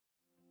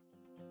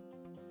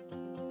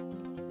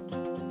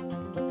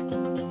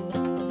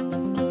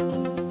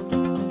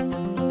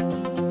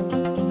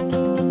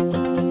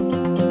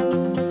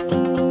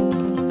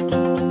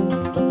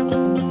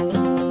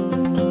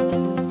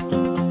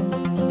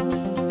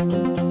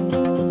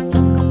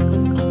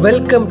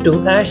Welcome to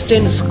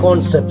Ashton's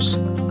Concepts.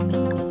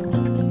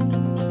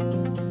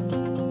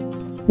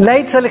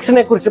 Light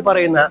സെലക്ഷനെ കുറിച്ച്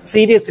പറയുന്ന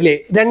സീരീസിലെ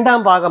രണ്ടാം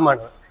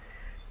ഭാഗമാണ്.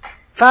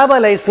 ഫാബ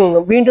ലൈറ്റ്സിൽ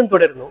നിന്നും വീണ്ടും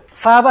തുടരുന്നു.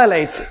 ഫാബ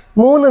ലൈറ്റ്സ്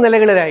 3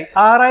 നിലകളിലായി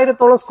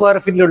 6000-ഓളം സ്ക്വയർ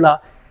ഫീറ്റിലുള്ള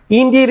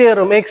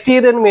ഇന്റീരിയറും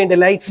എക്സ്റ്റീരിയറിനും വേണ്ടി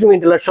ലൈറ്റ്സിന്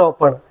വേണ്ടിയുള്ള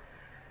ഷോപ്പാണ്.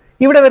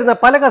 ഇവിടെ വരുന്ന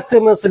പല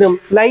കസ്റ്റമേഴ്സിനും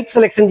ലൈറ്റ്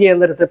സെലക്ഷൻ ചെയ്യാൻ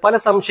നേരത്ത് പല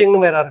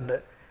സംശയങ്ങളും വരാറുണ്ട്.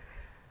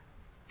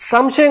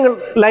 സംശയങ്ങൾ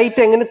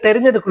ലൈറ്റ് എങ്ങനെ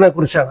തിരഞ്ഞെടുക്കുന്നതിനെ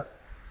കുറിച്ചാണ്.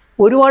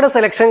 ഒരുപാട്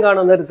സെലക്ഷൻ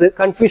കാണുന്നിടത്ത്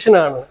കൺഫ്യൂഷൻ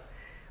ആണ്.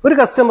 ഒരു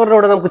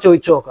കസ്റ്റമറിനോട് നമുക്ക്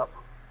ചോദിച്ചു നോക്കാം.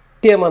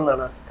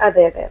 എന്നാണ്.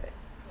 അതെ അതെ അതെ,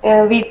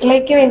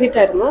 വീട്ടിലേക്ക്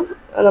വേണ്ടിയിട്ടായിരുന്നു.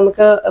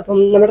 നമുക്ക്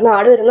അപ്പം നമ്മുടെ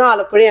നാട് വരുന്ന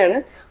ആലപ്പുഴയാണ്.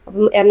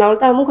 അപ്പം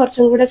എറണാകുളത്താകുമ്പോൾ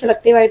കുറച്ചും കൂടെ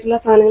സെലക്റ്റീവ് ആയിട്ടുള്ള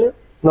സാധനങ്ങൾ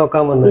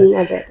നോക്കാൻ വന്നത്.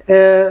 അതെ,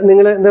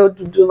 നിങ്ങൾ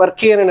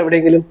വർക്ക് ചെയ്യാനാണ്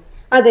എവിടെയെങ്കിലും?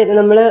 അതെ അതെ,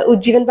 നമ്മള്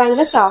ഉജ്ജീവൻ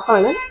ബാങ്കിലെ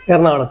സ്റ്റാഫാണ്.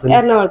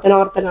 എറണാകുളത്ത്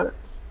നോർത്തിലാണ്.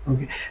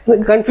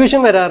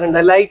 കൺഫ്യൂഷൻ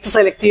വരാറുണ്ട് ലൈറ്റ്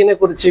സെലക്ട്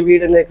ചെയ്യുന്നതിനെ കുറിച്ച്,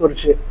 വീടിനെ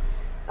കുറിച്ച്?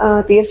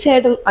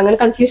 തീർച്ചയായിട്ടും അങ്ങനെ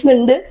കൺഫ്യൂഷൻ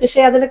ഉണ്ട്.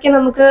 പക്ഷെ അതിലൊക്കെ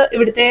നമുക്ക്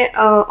ഇവിടുത്തെ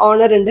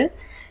ഓണർ ഉണ്ട്,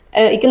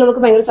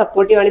 നമുക്ക് ഭയങ്കര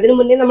സപ്പോർട്ടീവ് ആണ്. ഇതിനു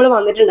മുന്നേ നമ്മൾ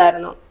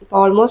വന്നിട്ടുണ്ടായിരുന്നു. ഇപ്പൊ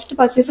ഓൾമോസ്റ്റ്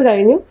പർച്ചേസ്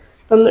കഴിഞ്ഞു.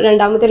 ഇപ്പം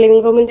രണ്ടാമത്തെ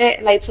ലിവിംഗ് റൂമിന്റെ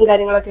ലൈറ്റ്സും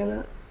കാര്യങ്ങളൊക്കെ ഒന്ന്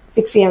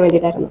ഫിക്സ് ചെയ്യാൻ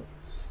വേണ്ടിയിട്ടായിരുന്നു.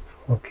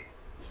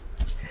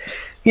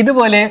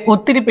 ഇതുപോലെ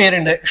ഒത്തിരി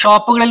പേരുണ്ട്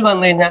ഷോപ്പുകളിൽ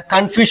വന്നു കഴിഞ്ഞാൽ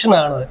കൺഫ്യൂഷൻ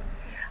ആണ്.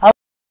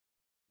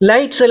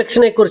 ലൈറ്റ്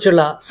സെലക്ഷനെ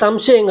കുറിച്ചുള്ള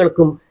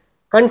സംശയങ്ങൾക്കും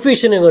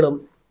കൺഫ്യൂഷനുകളും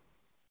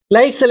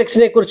ലൈറ്റ്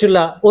സെലക്ഷനെ കുറിച്ചുള്ള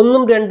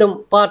 1-2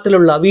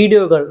 പാർട്ടിലുള്ള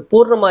വീഡിയോകൾ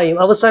പൂർണ്ണമായും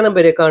അവസാനം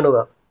വരെ കാണുക.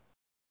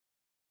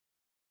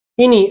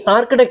 ഇനി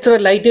ആർക്കിടെക്ചറൽ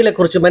ലൈറ്റുകളെ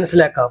കുറിച്ച്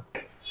മനസ്സിലാക്കാം.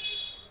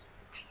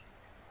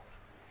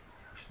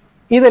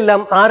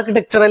 ഇതെല്ലാം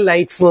ആർക്കിടെക്ചറൽ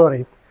ലൈറ്റ്സ് എന്ന്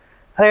പറയും.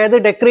 അതായത്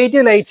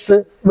ഡെക്കറേറ്റീവ് ലൈറ്റ്സ്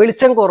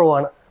വെളിച്ചം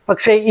കുറവാണ്,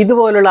 പക്ഷേ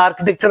ഇതുപോലുള്ള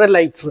ആർക്കിടെക്ചറൽ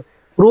ലൈറ്റ്സ്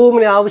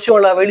റൂമിന്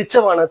ആവശ്യമുള്ള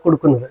വെളിച്ചമാണ്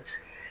കൊടുക്കുന്നത്.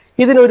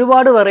 ഇതിന്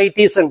ഒരുപാട്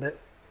വെറൈറ്റീസ് ഉണ്ട്,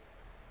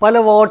 പല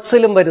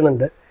വാട്ട്സിലും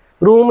വരുന്നുണ്ട്.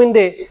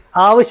 റൂമിന്റെ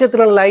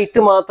ആവശ്യത്തിനുള്ള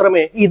ലൈറ്റ്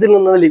മാത്രമേ ഇതിൽ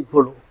നിന്ന്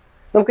ലഭിക്കുള്ളൂ.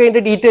 നമുക്ക്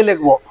അതിന്റെ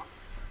ഡീറ്റെയിലേക്ക് പോകാം.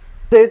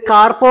 ഇത്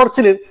കാർ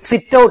പോർച്ചിൽ,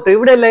 സിറ്റ് ഔട്ട്,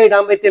 ഇവിടെ എല്ലാം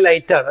ഇടാൻ പറ്റിയ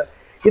ലൈറ്റാണ്.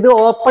 ഇത്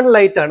ഓപ്പൺ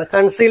ലൈറ്റ് ആണ്,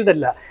 കൺസീൽഡ്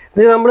അല്ല.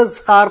 ഇത് നമ്മൾ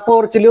കാർ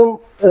പോർച്ചിലും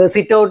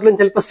സിറ്റ് ഔട്ടിലും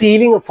ചിലപ്പോൾ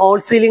സീലിംഗ്, ഫോൾ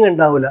സീലിംഗ്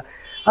ഉണ്ടാവില്ല.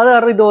 അത്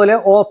കാരണം ഇതുപോലെ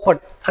ഓപ്പൺ,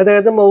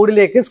 അതായത്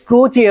മോഡിലേക്ക്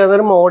സ്ക്രൂ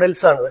ചെയ്യാവുന്ന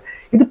മോഡൽസ് ആണ്.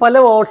 ഇത് പല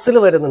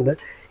വാട്ട്സിൽ വരുന്നുണ്ട്.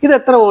 ഇത്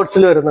എത്ര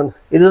വാട്ട്സിൽ വരുന്നുണ്ട്?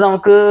 ഇത്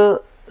നമുക്ക്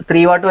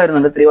 3 വാട്ട്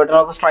വരുന്നുണ്ട്. 3 വാട്ട്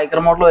നമുക്ക് സ്ട്രൈക്കർ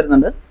മോഡൽ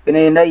വരുന്നുണ്ട്. പിന്നെ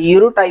ഇതിന്റെ ഈ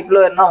ഒരു ടൈപ്പിൽ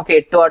വരുന്ന നമുക്ക്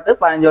 8 വാട്ട്,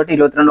 15 വാട്ട്,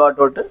 22 വാട്ട്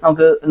തൊട്ട്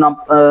നമുക്ക്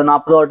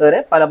 40 വാട്ട് വരെ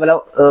പല പല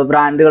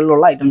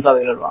ബ്രാൻഡുകളിലുള്ള ഐറ്റംസ്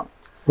അവൈലബിൾ ആണ്.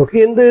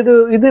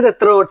 ഇത്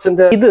എത്ര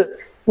വാട്ട്സിന്റെ? ഇത്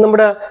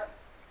നമ്മുടെ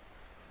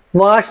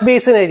wash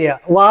basin area,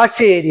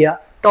 wash area,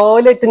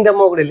 ടോയ്ലറ്റിന്റെ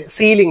മുകളിൽ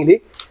സീലിംഗിൽ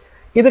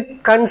ഇത്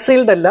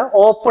കൺസീൽഡ് അല്ല,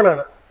 ഓപ്പൺ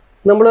ആണ്.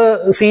 നമ്മൾ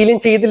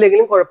സീലിംഗ്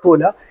ചെയ്തില്ലെങ്കിലും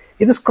കുഴപ്പമില്ല.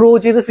 ഇത് സ്ക്രൂ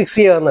ചെയ്ത് ഫിക്സ്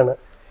ചെയ്യാവുന്നതാണ്.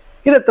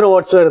 ഇത് എത്ര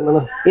വാട്ട്സ്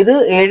വരുന്നതാണ്? ഇത്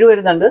 7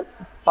 വരുന്നുണ്ട്,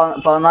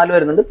 14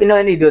 വരുന്നുണ്ട്, പിന്നെ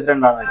അതിന്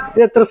 22 ആണ്.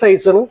 ഇത് എത്ര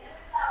സൈസാണ്?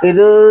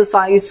 ഇത്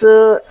സൈസ്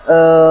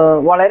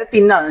വളരെ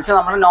തിന്നാണ്. വെച്ചാൽ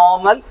നമ്മുടെ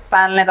നോർമൽ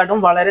പാനലിനെക്കാട്ടും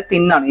വളരെ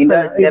തിന്നാണ്.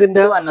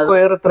 ഇതിന്റെ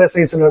സ്ക്വയർ എത്ര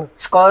സൈസിലാണ്?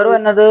 സ്ക്വയർ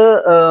വരുന്നത്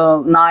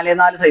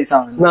 4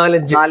 സൈസാണ്.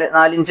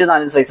 4 ഇഞ്ച്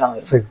 4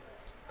 സൈസാണ്.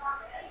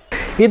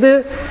 ഇത്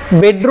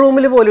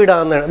ബെഡ്റൂമിൽ പോലും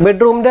ഇടാവുന്നതാണ്.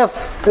 ബെഡ്റൂമിന്റെ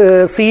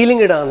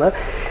സീലിംഗ് ഇടാവുന്ന,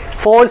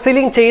 ഫോൾ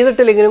സീലിംഗ്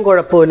ചെയ്തിട്ടില്ലെങ്കിലും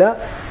കുഴപ്പമില്ല.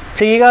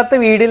 ചെയ്യാത്ത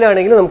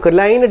വീടിലാണെങ്കിലും നമുക്ക്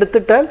ലൈൻ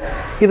എടുത്തിട്ടാൽ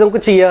ഇത്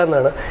നമുക്ക്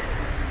ചെയ്യാവുന്നതാണ്.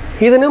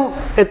 ഇതിനും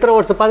എത്ര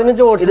വാട്ട്സ്?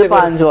 15 വാട്ട്സ്.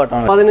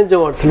 15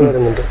 വാട്ട്സിൽ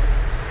വരുന്നുണ്ട്.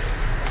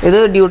 ഇത്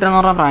ഡ്യൂട്ടർ എന്ന്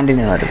പറഞ്ഞ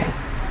ബ്രാൻഡിന് വരുന്നത്.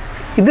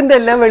 ഇതിന്റെ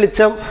എല്ലാം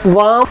വെളിച്ചം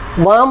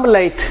warm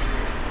light,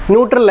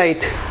 neutral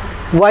light,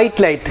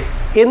 white light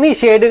എന്നീ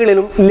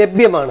ഷെയ്ഡുകളിലും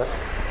ലഭ്യമാണ്.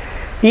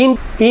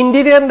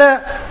 ഇന്റീരിയറിന്റെ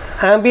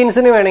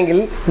ആംബിയൻസിന് വേണമെങ്കിൽ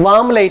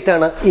വാം ലൈറ്റ്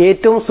ആണ്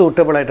ഏറ്റവും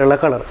സൂട്ടബിൾ ആയിട്ടുള്ള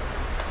കളർ.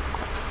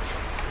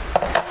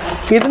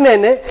 ഇതിന്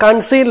തന്നെ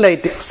കൺസീൽ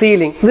ലൈറ്റ്,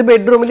 സീലിംഗ്. ഇത്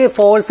ബെഡ്റൂമിൽ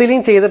ഫോൾ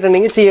സീലിംഗ്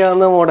ചെയ്തിട്ടുണ്ടെങ്കിൽ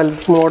ചെയ്യാവുന്ന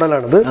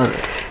മോഡലാണിത്.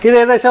 ഇത്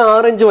ഏകദേശം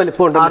 6 ഇഞ്ച്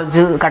വലിപ്പമുണ്ട്.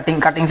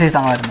 കട്ടിംഗ് സൈസ്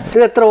ആണ് വരുന്നത്.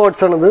 ഇത് എത്ര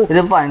വാട്ട്സ് ആണ്?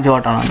 ഇത് 15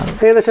 വാട്ടാണ്.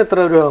 ഏകദേശം എത്ര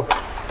രൂപ?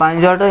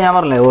 15 വാട്ട് ഞാൻ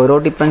പറഞ്ഞില്ലേ, ഓരോ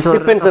ഡിപ്പെൻസ്.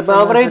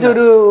 ആവറേജ്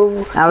ഒരു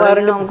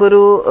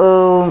നമുക്കൊരു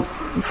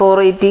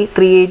 480,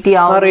 380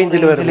 ആ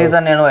റേഞ്ചിൽ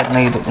തന്നെയാണ്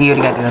വരുന്നത് ഈ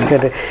ഒരു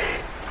കാറ്റഗറി.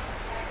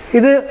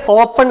 ഇത്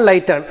ഓപ്പൺ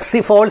ലൈറ്റ് ആണ്,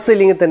 ഫോൾ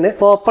സീലിംഗിൽ തന്നെ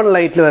ഓപ്പൺ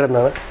ലൈറ്റിൽ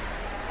വരുന്നതാണ്.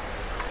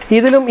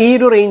 ഇതിലും ഈ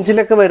ഒരു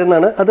റേഞ്ചിലൊക്കെ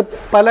വരുന്നതാണ്. അത്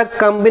പല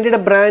കമ്പനിയുടെ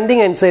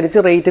ബ്രാൻഡിങ് അനുസരിച്ച്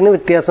റേറ്റിന്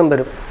വ്യത്യാസം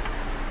വരും.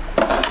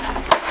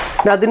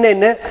 അതിൻ്റെ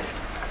തന്നെ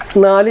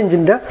 4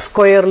 ഇഞ്ചിൻ്റെ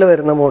സ്ക്വയറിൽ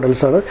വരുന്ന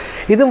മോഡൽസാണ്.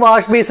 ഇതും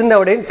വാഷ് ബേസിൻ്റെ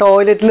അവിടെയും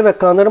ടോയ്ലറ്റിൽ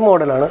വെക്കാവുന്ന ഒരു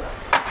മോഡലാണ്.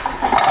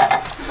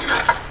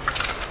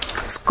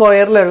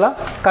 സ്ക്വയറിലുള്ള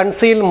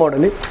കൺസീൽ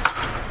മോഡൽ,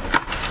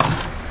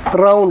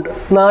 റൗണ്ട്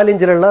 4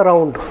 ഇഞ്ചിലുള്ള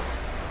റൗണ്ട്.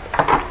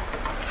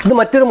 ഇത്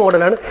മറ്റൊരു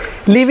മോഡലാണ്.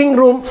 ലിവിംഗ്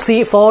റൂം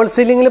ഫോൾ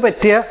സീലിംഗിൽ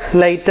പറ്റിയ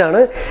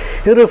ലൈറ്റാണ്.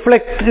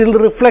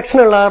 റിഫ്ലക്ഷൻ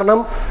ഉള്ള കാരണം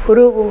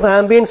ഒരു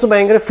ആംബിയൻസ്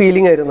ഭയങ്കര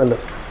ഫീലിംഗ് ആയിരുന്നല്ലോ.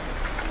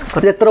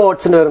 ഇത് എത്ര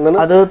വാട്ട്സിന് വരുന്നത്?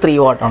 അത് 3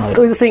 വാട്ടാണ്.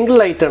 ഇത് സിംഗിൾ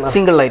ലൈറ്റ് ആണ്.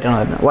 സിംഗിൾ ലൈറ്റ് ആണ്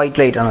വരുന്നത്, വൈറ്റ്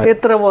ലൈറ്റ് ആണ്.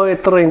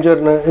 എത്ര റേഞ്ച്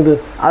വരുന്നത്? ഇത്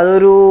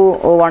അതൊരു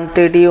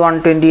 130,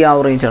 120 ആ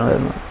റേഞ്ചാണ്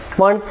വരുന്നത്.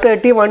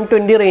 130,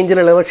 120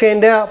 റേഞ്ചിലുള്ളത്. പക്ഷെ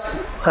അതിൻ്റെ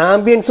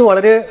ആംബിയൻസ്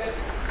വളരെ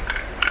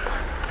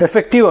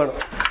എഫക്റ്റീവാണ്.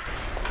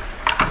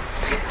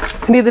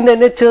 ഇനി ഇതിന്റെ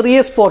തന്നെ ചെറിയ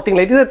സ്പോട്ടിംഗ്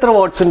ലൈറ്റ്, ഇത് എത്ര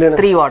വാട്ട്സിന്റെ ആണ്?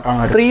 3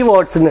 വാട്ടാണ്. 3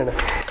 വാട്ട്സിന്റെ ആണ്.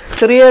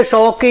 ചെറിയ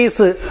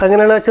ഷോക്കേസ്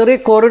അങ്ങനെയുള്ള ചെറിയ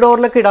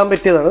കോറിഡോറിലൊക്കെ ഇടാൻ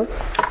പറ്റിയതാണ്.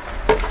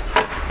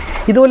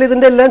 ഇതുപോലെ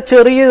ഇതിൻ്റെ എല്ലാം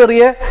ചെറിയ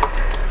ചെറിയ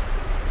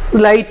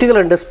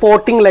ലൈറ്റുകളുണ്ട്,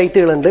 സ്പോട്ടിംഗ്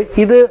ലൈറ്റുകളുണ്ട്.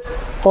 ഇത്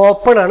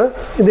ഓപ്പൺ ആണ്,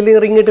 ഇതിൽ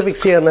റിംഗ് ഇട്ട്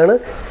ഫിക്സ് ചെയ്യാവുന്നതാണ്.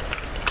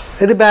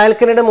 ഇത്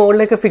ബാൽക്കണിയുടെ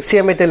മുകളിലേക്ക് ഫിക്സ്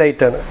ചെയ്യാൻ പറ്റിയ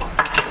ലൈറ്റാണ്.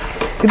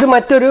 ഇത്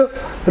മറ്റൊരു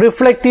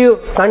റിഫ്ലക്റ്റീവ്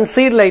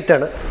കൺസീൽഡ്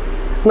ലൈറ്റാണ്.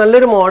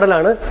 നല്ലൊരു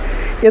മോഡലാണ്.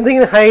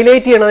 എന്തെങ്കിലും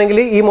ഹൈലൈറ്റ് ചെയ്യണമെങ്കിൽ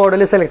ഈ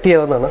മോഡൽ സെലക്ട്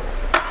ചെയ്യാവുന്നതാണ്.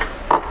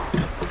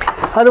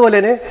 അതുപോലെ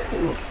തന്നെ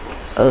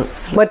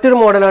മറ്റൊരു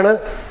മോഡലാണ്.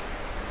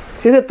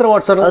 ഇത് എത്ര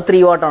വാട്ട്സ് ആണ്?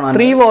 3 വാട്ട് ആണ്.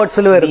 3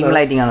 വാട്ട്സിൽ വരുന്നത്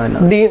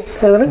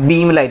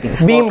ബീം ലൈറ്റിംഗ്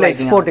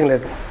സ്പോട്ടിംഗ്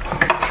ലൈറ്റ്.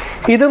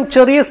 ഇതും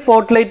ചെറിയ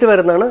സ്പോട്ട് ലൈറ്റ്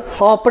വരുന്നതാണ്.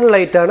 ഓപ്പൺ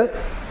ലൈറ്റ് ആണ്.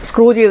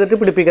 സ്ക്രൂ ചെയ്തിട്ട്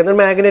പിടിപ്പിക്കുന്നത്.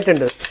 മാഗ്നറ്റ്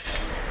ഉണ്ട്,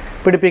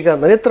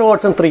 പിടിപ്പിക്കാവുന്നത്. എത്ര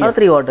വാട്ട്സ്?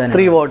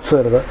 3 വാട്ട്സ്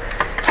വരുന്നത്.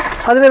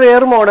 അതിന്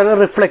വേറെ മോഡൽ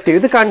റിഫ്ലക്റ്റീവ്.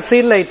 ഇത്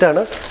കൺസീൽ ലൈറ്റ്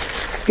ആണ്.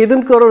 ഇതും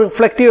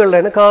റിഫ്ലക്റ്റീവ്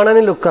ഉള്ളതാണ്,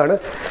 കാണാനും ലുക്കാണ്.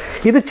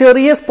 ഇത്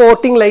ചെറിയ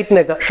സ്പോട്ടിംഗ്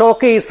ലൈറ്റിനൊക്കെ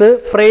ഷോക്കേസ്,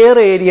 പ്രെയർ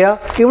ഏരിയ,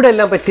 ഇവിടെ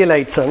എല്ലാം പറ്റിയ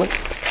ലൈറ്റ്സ് ആണ്.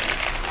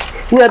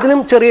 ഇനി അതിലും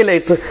ചെറിയ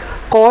ലൈറ്റ്സ്,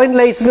 കോയിൻ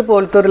ലൈറ്റ്സിന്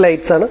പോലത്തെ ഒരു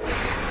ലൈറ്റ്സ് ആണ്.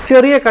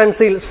 ചെറിയ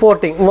കൺസീൽ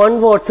സ്പോട്ടിംഗ് 1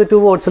 വാട്ട്സ് 2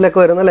 വാട്ട്സിലൊക്കെ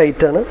വരുന്ന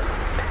ലൈറ്റാണ്.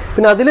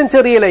 പിന്നെ അതിലും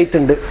ചെറിയ ലൈറ്റ്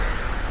ഉണ്ട്.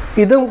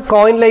 ഇതും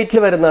കോയിൻ ലൈറ്റിൽ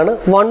വരുന്നതാണ്.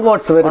 1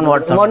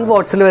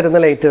 വാട്ട്സിൽ വരുന്ന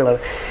ലൈറ്റുകളാണ്.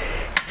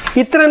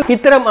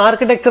 ഇത്തരം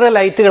ആർക്കിടെക്ചറൽ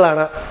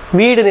ലൈറ്റുകളാണ്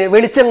വീടിന്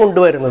വെളിച്ചം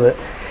കൊണ്ടുവരുന്നത്.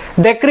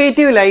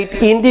 ഡെക്കറേറ്റീവ് ലൈറ്റ്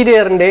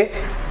ഇന്റീരിയറിന്റെ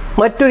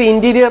മറ്റൊരു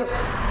ഇന്റീരിയർ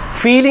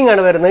ഫീലിംഗ്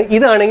ആണ് വരുന്നത്.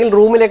 ഇതാണെങ്കിൽ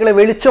റൂമിലേക്കുള്ള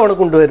വെളിച്ചമാണ്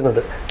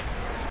കൊണ്ടുവരുന്നത്.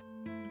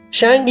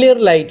 ഷാൻഗ്ലിയർ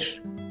lights,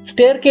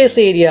 staircase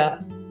area,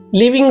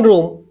 living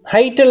room,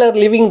 ഹൈറ്റുള്ള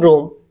living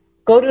room,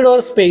 corridor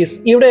space,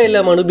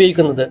 ഇവിടെയെല്ലാമാണ്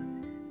ഉപയോഗിക്കുന്നത്.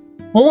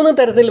 3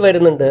 തരത്തിൽ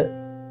വരുന്നുണ്ട്.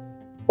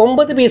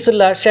 9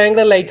 പീസുള്ള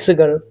ഷാൻഗ്ലിയർ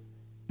ലൈറ്റ്സുകൾ,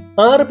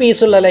 6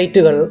 പീസുള്ള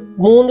ലൈറ്റുകൾ,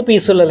 3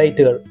 പീസുള്ള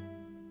ലൈറ്റുകൾ.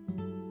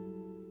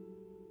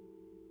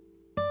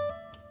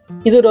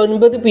 ഇതൊരു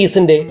 9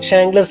 പീസിന്റെ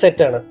ഷാൻഗ്ലിയർ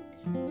സെറ്റ് ആണ്.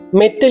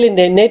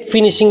 മെറ്റലിന്റെ നെറ്റ്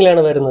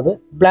ഫിനിഷിംഗിലാണ് വരുന്നത്.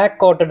 ബ്ലാക്ക്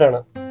കോട്ടഡ് ആണ്.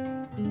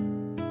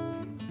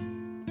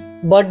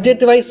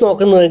 ബഡ്ജറ്റ് വൈസ്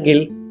നോക്കുന്നതെങ്കിൽ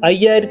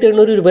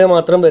 5800 രൂപ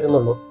മാത്രം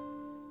വരുന്നുള്ളൂ.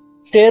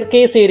 സ്റ്റെയർ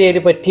കേസ് ഏരിയയിൽ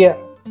പറ്റിയ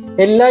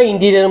എല്ലാ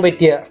ഇന്റീരിയറും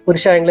പറ്റിയ ഒരു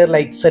ഷാൻഗ്ലിയർ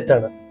ലൈറ്റ് സെറ്റ്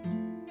ആണ്.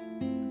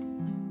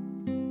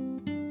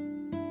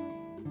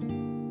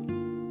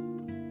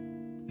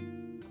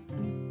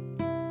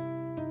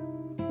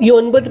 ഈ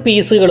 9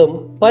 പീസുകളും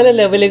പല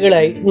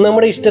ലെവലുകളായി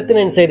നമ്മുടെ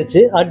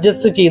ഇഷ്ടത്തിനനുസരിച്ച്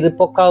അഡ്ജസ്റ്റ് ചെയ്ത്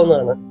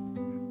പൊക്കാവുന്നതാണ്.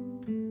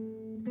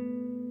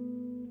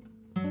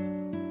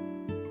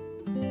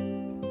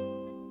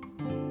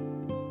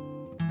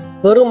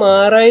 വെറും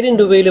 6000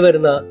 രൂപയിൽ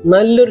വരുന്ന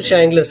നല്ലൊരു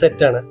ഷാൻഗ്ലിയർ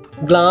സെറ്റാണ്.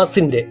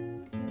 ഗ്ലാസിന്റെ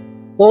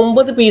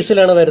 9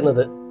 പീസിലാണ്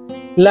വരുന്നത്.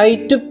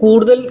 ലൈറ്റ്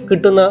കൂടുതൽ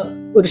കിട്ടുന്ന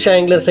ഒരു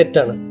ഷാൻഗ്ലിയർ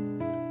സെറ്റാണ്.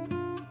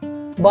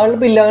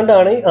 ബൾബ്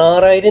ഇല്ലാണ്ടാണ്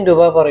 6000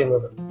 രൂപ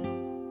പറയുന്നത്.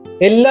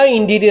 എല്ലാ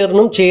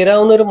ഇന്റീരിയറിനും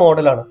ചേരാവുന്ന ഒരു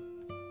മോഡലാണ്.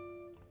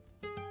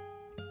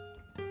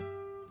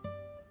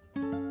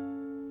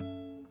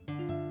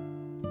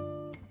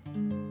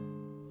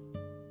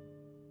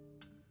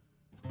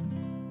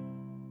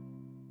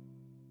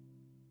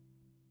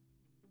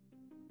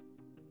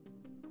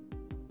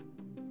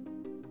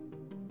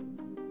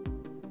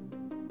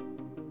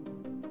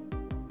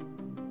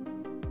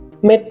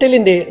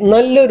 മെറ്റലിന്റെ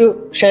നല്ലൊരു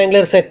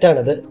ഷാൻഗ്ലിയർ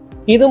സെറ്റാണിത്.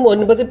 ഇതും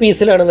 9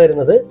 പീസിലാണ്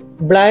വരുന്നത്.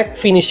 ബ്ലാക്ക്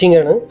ഫിനിഷിംഗ്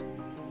ആണ്.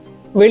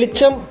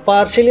 വെളിച്ചം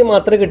പാർഷ്യലി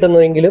മാത്രമേ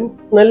കിട്ടുന്നതെങ്കിലും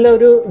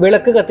നല്ലൊരു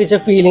വിളക്ക് കത്തിച്ച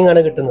ഫീലിംഗ്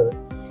ആണ് കിട്ടുന്നത്.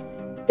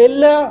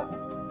 എല്ലാ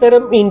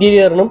തരം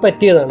ഇന്റീരിയറിനും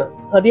പറ്റിയതാണ്.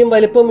 അധികം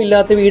വലിപ്പം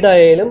ഇല്ലാത്ത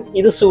വീടായാലും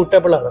ഇത്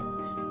സൂട്ടബിൾ ആണ്.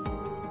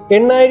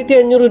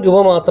 8500 രൂപ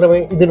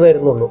മാത്രമേ ഇതിൽ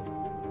വരുന്നുള്ളൂ.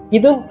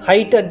 ഇതും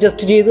ഹൈറ്റ്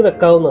അഡ്ജസ്റ്റ് ചെയ്ത്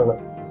വെക്കാവുന്നതാണ്.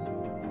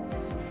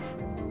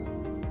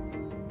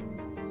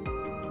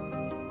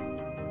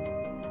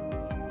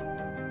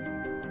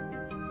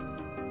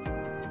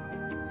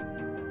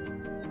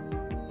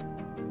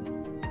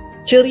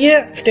 ചെറിയ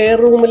സ്റ്റെയർ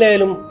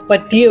റൂമിലായാലും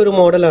പറ്റിയ ഒരു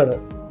മോഡലാണ്.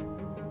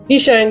 ഈ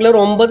ഷാൻഗ്ലിയർ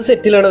 9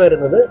 സെറ്റിലാണ്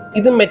വരുന്നത്.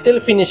 ഇത് മെറ്റൽ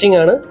ഫിനിഷിംഗ്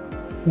ആണ്.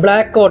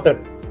 Black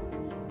quoted.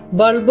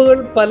 ബൾബുകൾ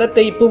പല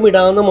ടൈപ്പും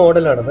ഇടാവുന്ന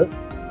മോഡലാണത്.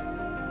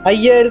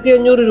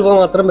 5500 രൂപ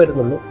മാത്രം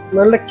വരുന്നുള്ളൂ.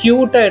 നല്ല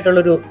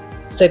ക്യൂട്ടായിട്ടുള്ളൊരു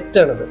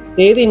സെറ്റാണിത്.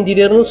 ഏത്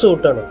ഇന്റീരിയറിനും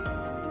സൂട്ടാണ്.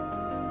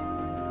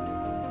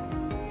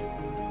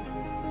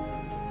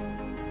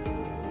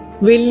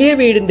 വലിയ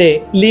വീടിന്റെ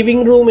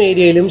ലിവിംഗ് റൂം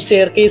ഏരിയയിലും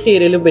സ്റ്റെയർ കേസ്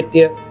ഏരിയയിലും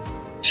പറ്റിയ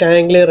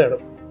ഷാൻഗ്ലിയർ ആണ്.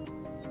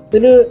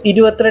 ഇതിന്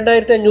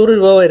 22,500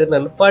 രൂപ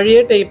വരുന്നതാണ്. പഴയ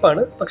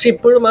ടൈപ്പാണ്, പക്ഷെ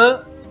ഇപ്പോഴും ആ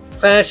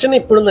ഫാഷൻ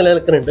ഇപ്പോഴും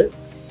നിലനിൽക്കുന്നുണ്ട്.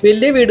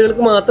 വലിയ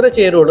വീടുകൾക്ക് മാത്രമേ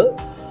ചേരുള്ളൂ.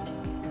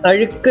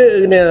 അഴുക്ക്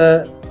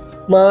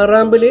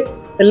മാറാമ്പിൽ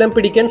എല്ലാം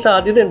പിടിക്കാൻ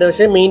സാധ്യതയുണ്ട്.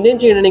 പക്ഷെ മെയിൻറ്റെയിൻ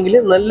ചെയ്യണമെങ്കിൽ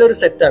നല്ലൊരു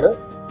സെറ്റാണ്.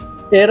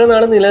 ഏറെ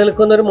നാൾ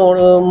നിലനിൽക്കുന്ന ഒരു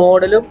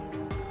മോഡലും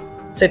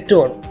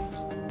സെറ്റുമാണ്.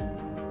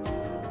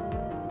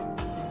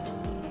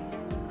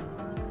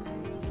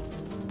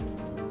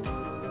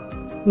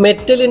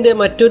 മെറ്റലിന്റെ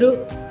മറ്റൊരു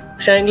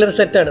ഷാൻഗ്ലിയർ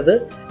സെറ്റാണിത്.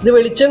 ഇത്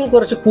വെളിച്ചം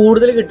കുറച്ച്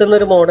കൂടുതൽ കിട്ടുന്ന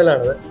ഒരു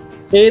മോഡലാണിത്.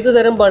 ഏതു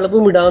തരം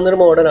ബൾബും ഇടാവുന്ന ഒരു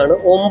മോഡലാണ്.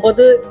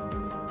 9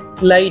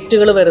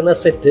 ലൈറ്റുകൾ വരുന്ന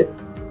സെറ്റ്.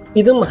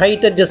 ഇതും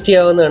ഹൈറ്റ് അഡ്ജസ്റ്റ്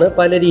ചെയ്യാവുന്നതാണ്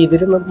പല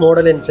രീതിയിൽ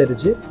മോഡൽ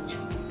അനുസരിച്ച്.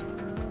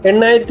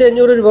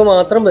 8500 രൂപ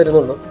മാത്രം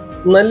വരുന്നുള്ളൂ.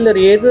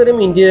 നല്ലൊരു ഏതുതരം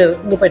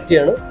ഇന്റീരിയറിന്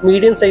പറ്റിയാണ്.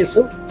 മീഡിയം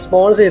സൈസും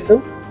സ്മോൾ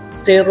സൈസും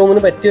സ്റ്റെയർ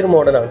റൂമിന് പറ്റിയൊരു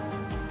മോഡലാണ്.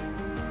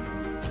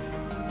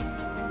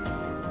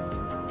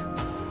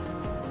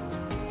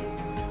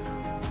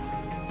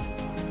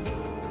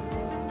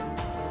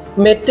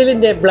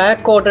 മെറ്റലിൻ്റെ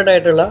ബ്ലാക്ക് കോട്ടഡ്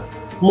ആയിട്ടുള്ള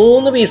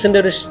 3 പീസിൻ്റെ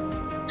ഒരു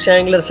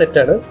ഷാംഗ്ലർ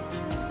സെറ്റാണ്.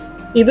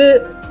 ഇത്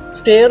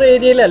സ്റ്റെയർ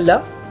ഏരിയയിലല്ല,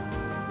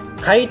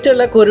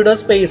 ഹൈറ്റുള്ള കൊറിഡോർ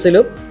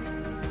സ്പേസിലും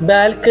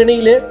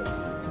ബാൽക്കണിയിൽ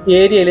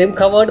ഏരിയയിലും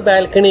കവേർഡ്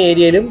ബാൽക്കണി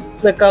ഏരിയയിലും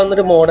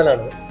വെക്കാവുന്നൊരു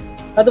മോഡലാണ്.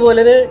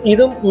 അതുപോലെ തന്നെ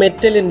ഇതും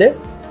മെറ്റലിൻ്റെ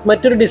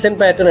മറ്റൊരു ഡിസൈൻ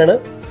പാറ്റേൺ ആണ്.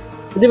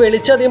 ഇത്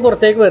വെളിച്ചം അധികം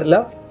പുറത്തേക്ക് വരില്ല.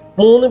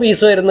 3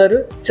 പീസ് വരുന്ന ഒരു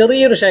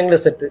ചെറിയൊരു ഷാംഗ്ലർ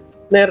സെറ്റ്.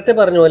 നേരത്തെ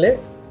പറഞ്ഞ പോലെ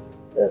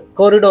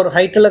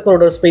ഹൈറ്റുള്ള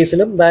കൊറിഡോർ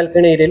സ്പേസിലും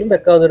ബാൽക്കണി ഏരിയയിലും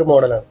വെക്കാവുന്ന ഒരു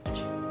മോഡലാണ്.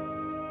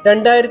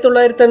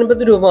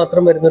 2950 രൂപ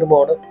മാത്രം വരുന്നൊരു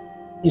മോഡൽ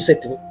ഈ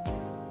സെറ്റിന്.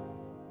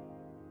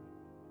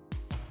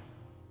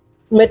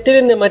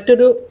 മെറ്റലിൻ്റെ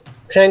മറ്റൊരു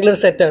ഷാംഗ്ലർ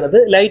സെറ്റാണിത്.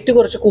 ലൈറ്റ്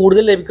കുറച്ച്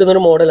കൂടുതൽ ലഭിക്കുന്ന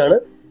ഒരു മോഡലാണ്.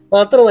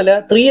 മാത്രമല്ല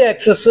 3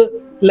 ആക്സസ്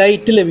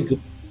ലൈറ്റ്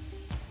ലഭിക്കും.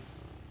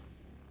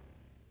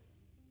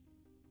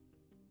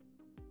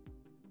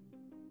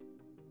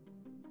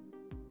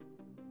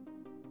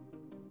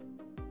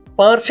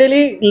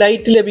 പാർഷ്യലി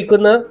ലൈറ്റ്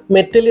ലഭിക്കുന്ന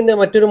മെറ്റലിന്റെ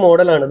മറ്റൊരു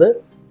മോഡലാണിത്.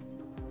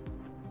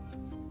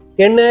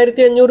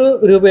 8500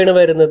 രൂപയാണ്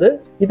വരുന്നത്.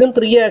 ഇതും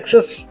 3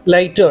 ആക്സസ്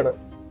ലൈറ്റും ആണ്.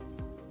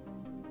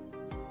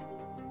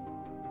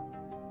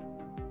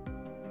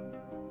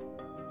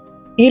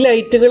 ഈ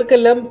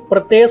ലൈറ്റുകൾക്കെല്ലാം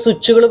പ്രത്യേക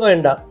സ്വിച്ചുകൾ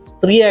വേണ്ട.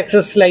 3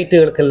 ആക്സസ്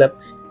ലൈറ്റുകൾക്കെല്ലാം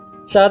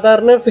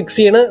സാധാരണ ഫിക്സ്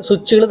ചെയ്യണ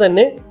സ്വിച്ചുകൾ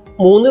തന്നെ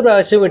 3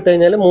 പ്രാവശ്യം ഇട്ട്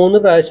കഴിഞ്ഞാൽ 3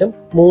 പ്രാവശ്യം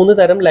 3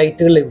 തരം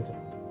ലൈറ്റുകൾ ലഭിക്കും.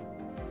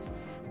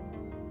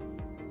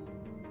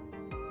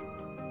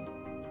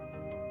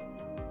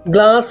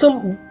 ഗ്ലാസും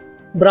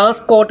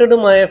ബ്രാസ്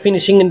കോട്ടഡുമായ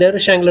ഫിനിഷിങ്ങിന്റെ ഒരു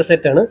ഷാംഗ്ലർ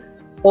സെറ്റാണ്.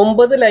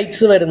 9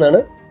 ലൈറ്റ്സ് വരുന്നതാണ്.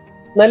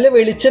 നല്ല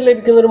വെളിച്ചം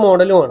ലഭിക്കുന്ന ഒരു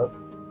മോഡലുമാണ്.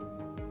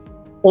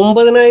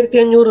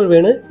 9500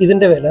 രൂപയാണ്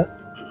ഇതിന്റെ വില.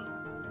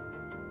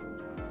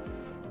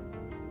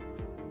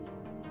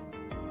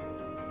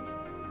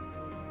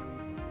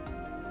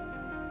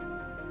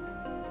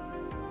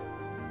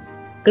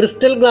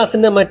 ക്രിസ്റ്റൽ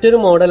ഗ്ലാസിന്റെ മറ്റൊരു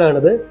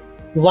മോഡലാണിത്.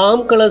 വാം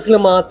കളേഴ്സിൽ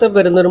മാത്രം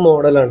വരുന്നൊരു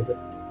മോഡലാണിത്.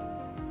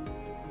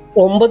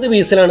 9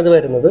 പീസിലാണിത്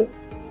വരുന്നത്.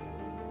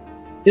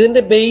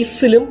 ഇതിന്റെ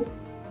ബേസിലും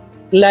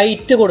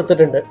ലൈറ്റ്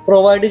കൊടുത്തിട്ടുണ്ട്,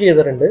 പ്രൊവൈഡ്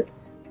ചെയ്തിട്ടുണ്ട്.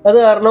 അത്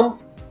കാരണം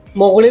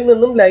മുകളിൽ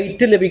നിന്നും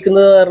ലൈറ്റ്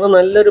ലഭിക്കുന്നത് കാരണം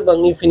നല്ലൊരു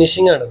ഭംഗി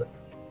ഫിനിഷിംഗ് ആണിത്.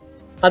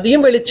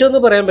 അധികം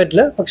വെളിച്ചമൊന്നും പറയാൻ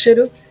പറ്റില്ല, പക്ഷെ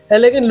ഒരു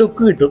എലഗന്റ്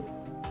ലുക്ക് കിട്ടും.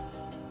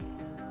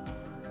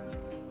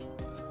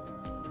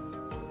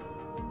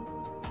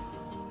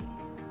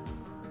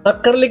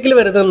 അക്രലിക്കിൽ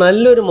വരുന്ന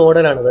നല്ലൊരു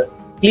മോഡലാണിത്.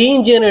 ക്ലീൻ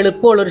ചെയ്യാൻ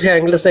എളുപ്പമുള്ള ഒരു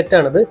ഷാംഗ്ലർ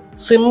സെറ്റാണിത്.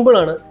 സിമ്പിൾ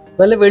ആണ്,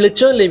 നല്ല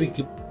വെളിച്ചവും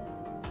ലഭിക്കും.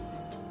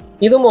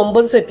 ഇതും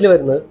 9 സെറ്റിൽ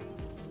വരുന്നത്.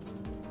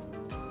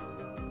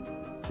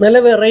 നല്ല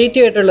വെറൈറ്റി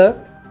ആയിട്ടുള്ള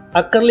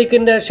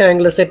അക്രലിക്കിന്റെ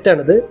ഷാംഗ്ലർ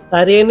സെറ്റാണിത്.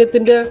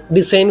 അരേനത്തിന്റെ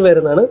ഡിസൈൻ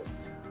വരുന്നതാണ്.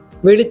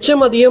 വെളിച്ചം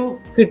അധികം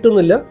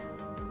കിട്ടുന്നില്ല,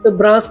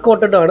 ബ്രാസ്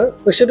കോട്ടഡ് ആണ്.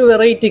 പക്ഷെ ഒരു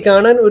വെറൈറ്റി,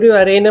 കാണാൻ ഒരു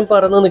അരേനം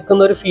പറന്ന്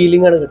നിൽക്കുന്ന ഒരു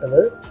ഫീലിംഗ് ആണ്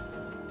കിട്ടുന്നത്.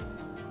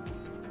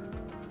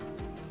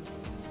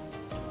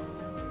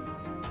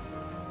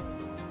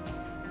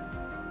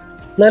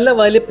 നല്ല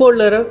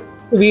വലിപ്പമുള്ളൊരു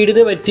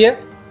വീടിന് പറ്റിയ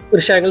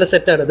ഒരു ഷാംഗ്ലർ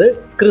സെറ്റാണിത്.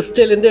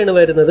 ക്രിസ്റ്റലിന്റെ ആണ്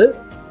വരുന്നത്.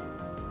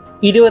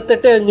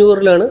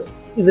 28,500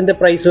 ഇതിന്റെ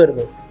പ്രൈസ്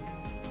വരുന്നത്.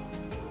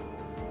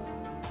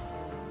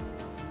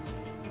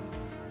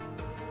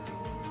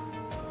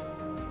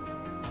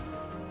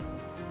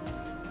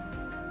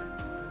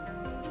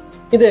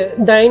 ഇത്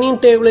ഡൈനിങ്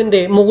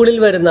ടേബിളിന്റെ മുകളിൽ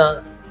വരുന്ന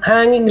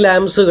ഹാങ്ങിങ്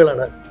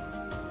ലാംപ്സുകളാണ്.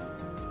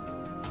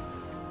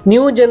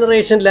 ന്യൂ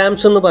ജനറേഷൻ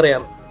ലാംപ്സ് എന്ന്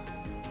പറയാം.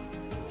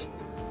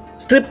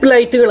 സ്ട്രിപ്പ്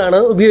ലൈറ്റുകളാണ്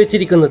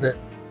ഉപയോഗിച്ചിരിക്കുന്നത്.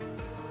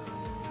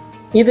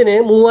 ഇതിന്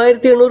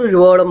 3800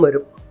 രൂപയോളം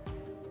വരും.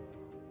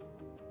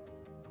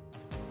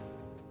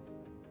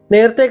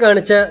 നേരത്തെ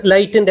കാണിച്ച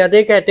ലൈറ്റിന്റെ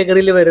അതേ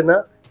കാറ്റഗറിയിൽ വരുന്ന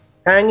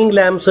ഹാങ്ങിങ്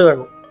ലാംപ്സ്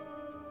കാണും.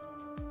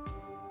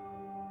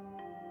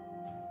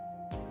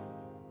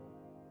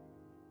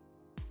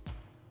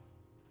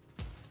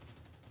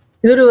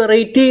 ഇതൊരു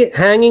വെറൈറ്റി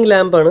ഹാങ്ങിങ്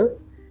ലാമ്പാണ്.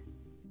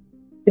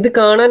 ഇത്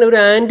കാണാൻ ഒരു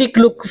ആന്റിക്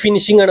ലുക്ക്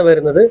ഫിനിഷിംഗ് ആണ്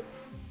വരുന്നത്.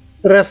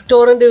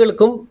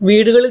 റെസ്റ്റോറൻറ്റുകൾക്കും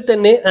വീടുകളിൽ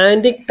തന്നെ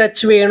ആന്റിക്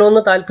ടച്ച്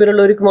വേണമെന്ന്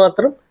താല്പര്യമുള്ളവർക്ക്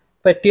മാത്രം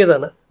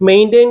പറ്റിയതാണ്.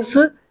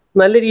 മെയിൻ്റെനൻസ്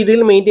നല്ല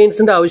രീതിയിൽ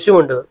മെയിൻ്റെനൻസിന്റെ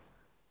ആവശ്യമുണ്ട്.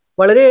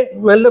 വളരെ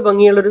നല്ല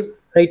ഭംഗിയുള്ളൊരു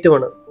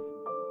ഐറ്റമാണ്.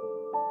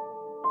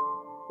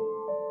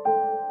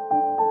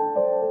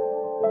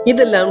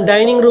 ഇതെല്ലാം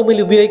ഡൈനിങ്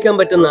റൂമിൽ ഉപയോഗിക്കാൻ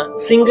പറ്റുന്ന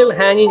സിംഗിൾ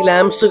ഹാങ്ങിങ്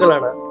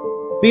ലാംപ്സുകളാണ്.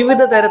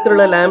 വിവിധ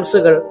തരത്തിലുള്ള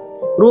ലാംപ്സുകൾ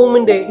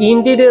റൂമിന്റെ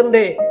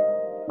ഇന്റീരിയറിന്റെ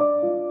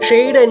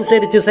ഷെയ്ഡ്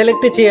അനുസരിച്ച്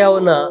സെലക്ട്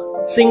ചെയ്യാവുന്ന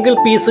സിംഗിൾ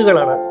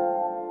പീസുകളാണ്.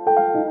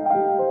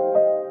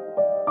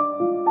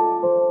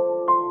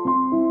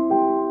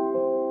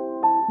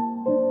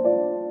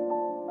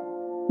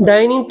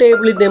 ഡൈനിങ്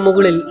ടേബിളിന്റെ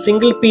മുകളിൽ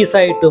സിംഗിൾ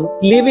പീസായിട്ടും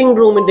ലിവിംഗ്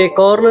റൂമിന്റെ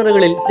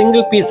കോർണറുകളിൽ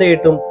സിംഗിൾ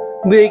പീസായിട്ടും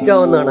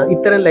ഉപയോഗിക്കാവുന്നതാണ്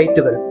ഇത്തരം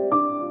ലൈറ്റുകൾ.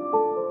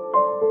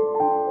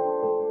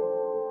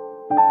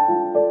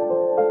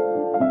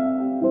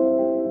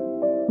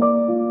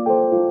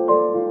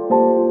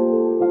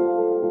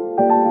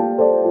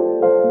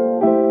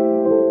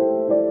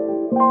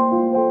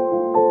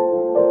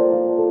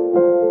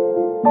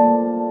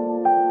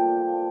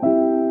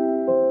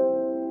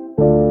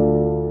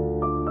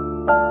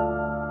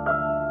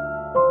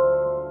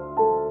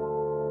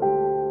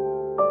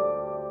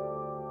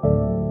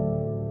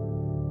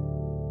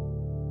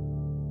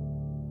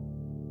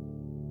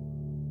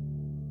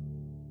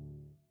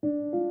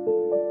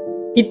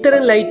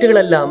 ഇത്തരം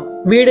ലൈറ്റുകളെല്ലാം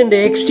വീടിന്റെ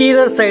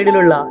എക്സ്റ്റീരിയർ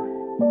സൈഡിലുള്ള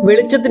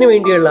വെളിച്ചത്തിന്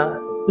വേണ്ടിയുള്ള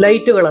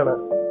ലൈറ്റുകളാണ്.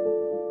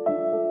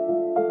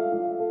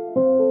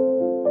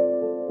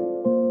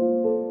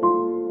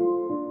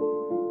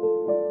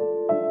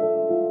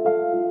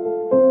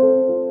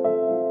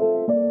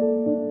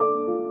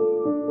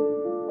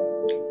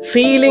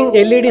 സീലിംഗ്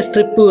LED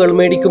സ്ട്രിപ്പുകൾ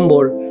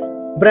മേടിക്കുമ്പോൾ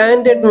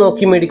ബ്രാൻഡഡ്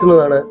നോക്കി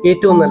മേടിക്കുന്നതാണ്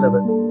ഏറ്റവും നല്ലത്.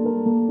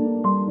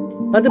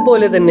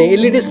 അതുപോലെ തന്നെ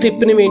LED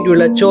സ്ട്രിപ്പിന്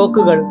വേണ്ടിയുള്ള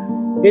ചോക്കുകൾ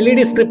LED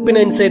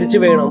സ്ട്രിപ്പിനനുസരിച്ച്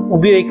വേണം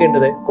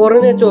ഉപയോഗിക്കേണ്ടത്.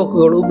 കുറഞ്ഞ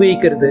ചോക്കുകൾ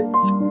ഉപയോഗിക്കരുത്.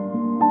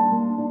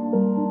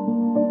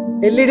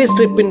 LED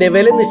സ്ട്രിപ്പിന്റെ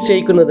വില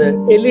നിശ്ചയിക്കുന്നത്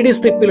LED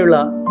സ്ട്രിപ്പിലുള്ള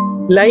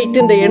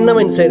ലൈറ്റിന്റെ എണ്ണം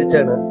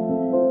അനുസരിച്ചാണ്.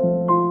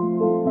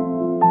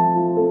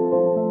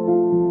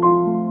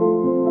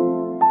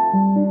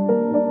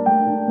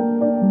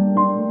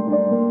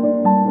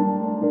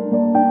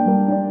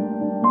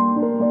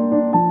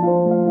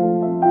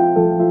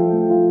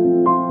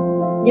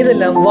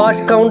 ഇതെല്ലാം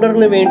വാഷ്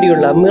കൗണ്ടറിന്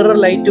വേണ്ടിയുള്ള മിറർ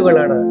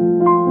ലൈറ്റുകളാണ്.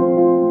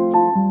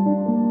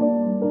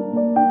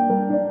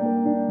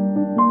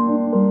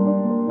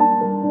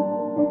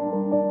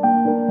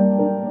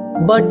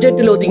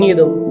 ബഡ്ജറ്റിൽ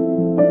ഒതുങ്ങിയതും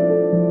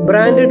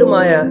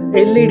ബ്രാൻഡഡുമായ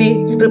LED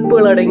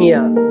സ്ട്രിപ്പുകൾ അടങ്ങിയ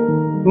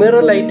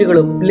മിറർ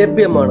ലൈറ്റുകളും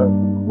ലഭ്യമാണ്.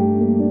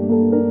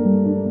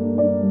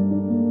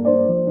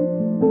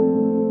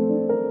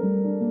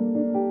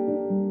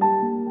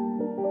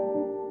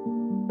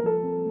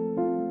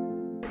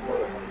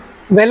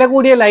 വില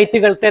കൂടിയ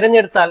ലൈറ്റുകൾ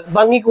തിരഞ്ഞെടുത്താൽ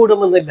ഭംഗി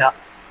കൂടുമെന്നില്ല.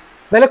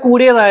 വില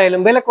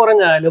കൂടിയതായാലും വില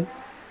കുറഞ്ഞായാലും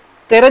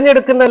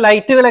തിരഞ്ഞെടുക്കുന്ന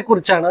ലൈറ്റുകളെ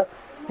കുറിച്ചാണ്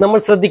നമ്മൾ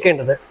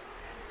ശ്രദ്ധിക്കേണ്ടത്.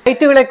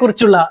 ലൈറ്റുകളെ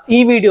കുറിച്ചുള്ള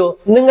ഈ വീഡിയോ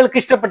നിങ്ങൾക്ക്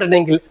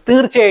ഇഷ്ടപ്പെട്ടിട്ടുണ്ടെങ്കിൽ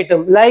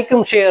തീർച്ചയായിട്ടും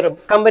ലൈക്കും ഷെയറും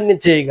കമന്റും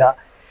ചെയ്യുക.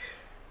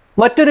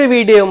 മറ്റൊരു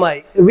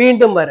വീഡിയോയുമായി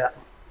വീണ്ടും വരാം.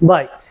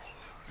 ബൈ.